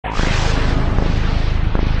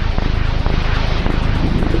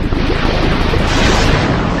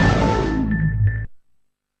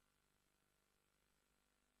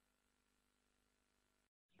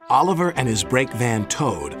Oliver and his brake van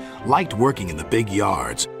Toad liked working in the big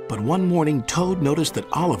yards, but one morning Toad noticed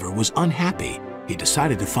that Oliver was unhappy. He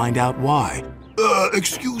decided to find out why.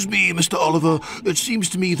 Excuse me, Mr. Oliver. It seems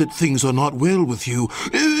to me that things are not well with you,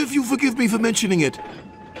 if you forgive me for mentioning it.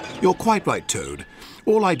 You're quite right, Toad.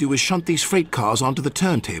 All I do is shunt these freight cars onto the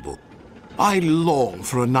turntable. I long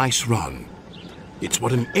for a nice run. It's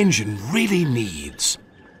what an engine really needs.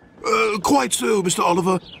 Quite so, Mr.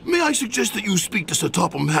 Oliver. May I suggest that you speak to Sir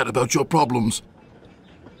Topham Hatt about your problems?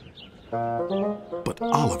 But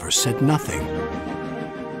Oliver said nothing.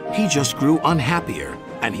 He just grew unhappier,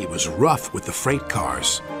 and he was rough with the freight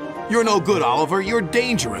cars. You're no good, Oliver. You're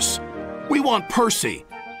dangerous. We want Percy.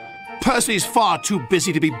 Percy's far too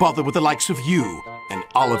busy to be bothered with the likes of you. And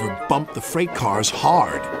Oliver bumped the freight cars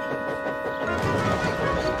hard.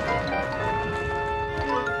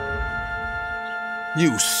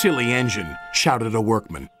 You silly engine, shouted a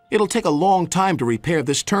workman. It'll take a long time to repair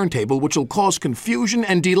this turntable, which will cause confusion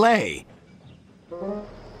and delay.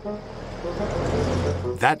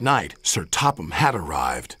 That night, Sir Topham Hatt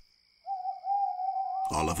arrived.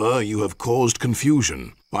 Oliver, you have caused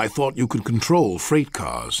confusion. I thought you could control freight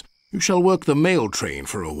cars. You shall work the mail train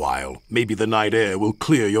for a while. Maybe the night air will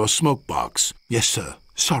clear your smoke box. Yes, sir.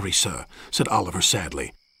 Sorry, sir, said Oliver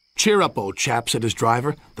sadly. Cheer up, old chap, said his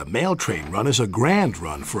driver. The mail train run is a grand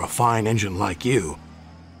run for a fine engine like you.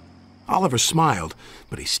 Oliver smiled,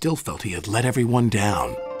 but he still felt he had let everyone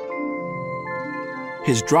down.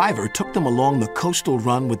 His driver took them along the coastal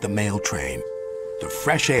run with the mail train. The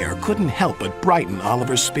fresh air couldn't help but brighten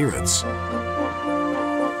Oliver's spirits.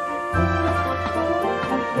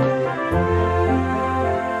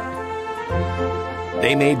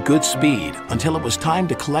 They made good speed until it was time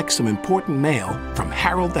to collect some important mail from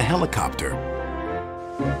Harold the helicopter.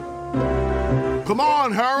 Come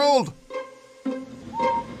on, Harold!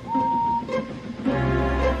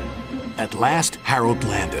 At last, Harold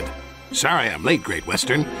landed. Sorry I'm late, Great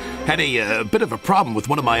Western. Had a bit of a problem with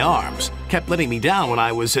one of my arms. Kept letting me down when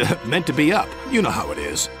I was meant to be up. You know how it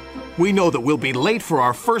is. We know that we'll be late for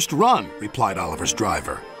our first run, replied Oliver's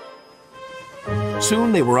driver.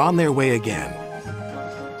 Soon they were on their way again.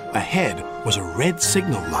 Ahead was a red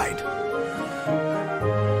signal light.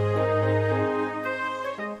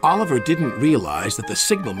 Oliver didn't realize that the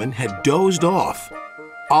signalman had dozed off.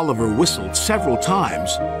 Oliver whistled several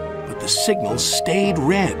times, but the signal stayed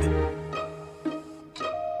red.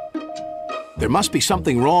 There must be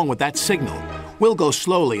something wrong with that signal. We'll go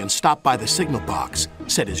slowly and stop by the signal box,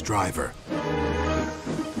 said his driver.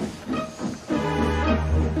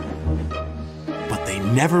 But they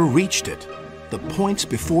never reached it. The points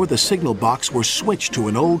before the signal box were switched to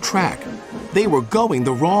an old track. They were going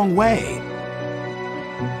the wrong way.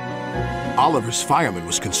 Oliver's fireman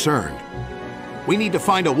was concerned. We need to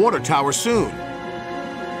find a water tower soon.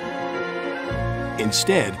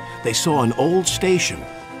 Instead, they saw an old station.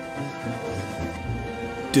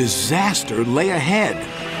 Disaster lay ahead.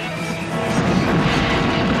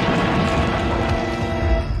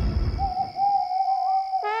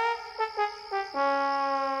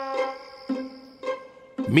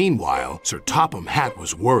 Meanwhile, Sir Topham Hatt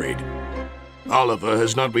was worried. Oliver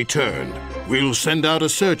has not returned. We'll send out a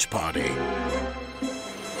search party.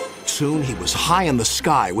 Soon he was high in the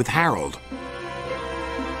sky with Harold.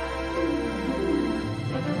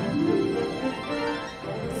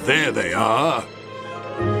 There they are.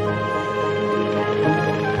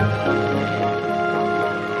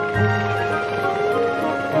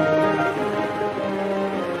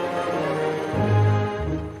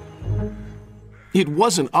 It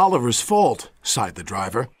wasn't Oliver's fault, sighed the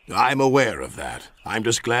driver. I'm aware of that. I'm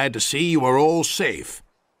just glad to see you are all safe.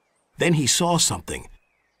 Then he saw something.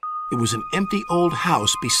 It was an empty old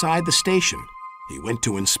house beside the station. He went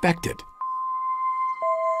to inspect it.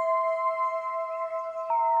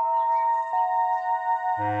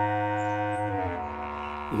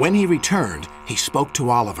 When he returned, he spoke to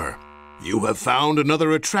Oliver. You have found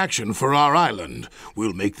another attraction for our island.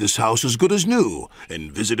 We'll make this house as good as new,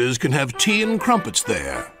 and visitors can have tea and crumpets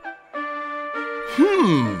there.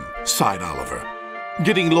 Sighed Oliver.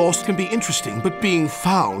 Getting lost can be interesting, but being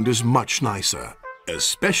found is much nicer.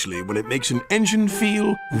 Especially when it makes an engine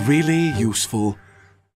feel really useful.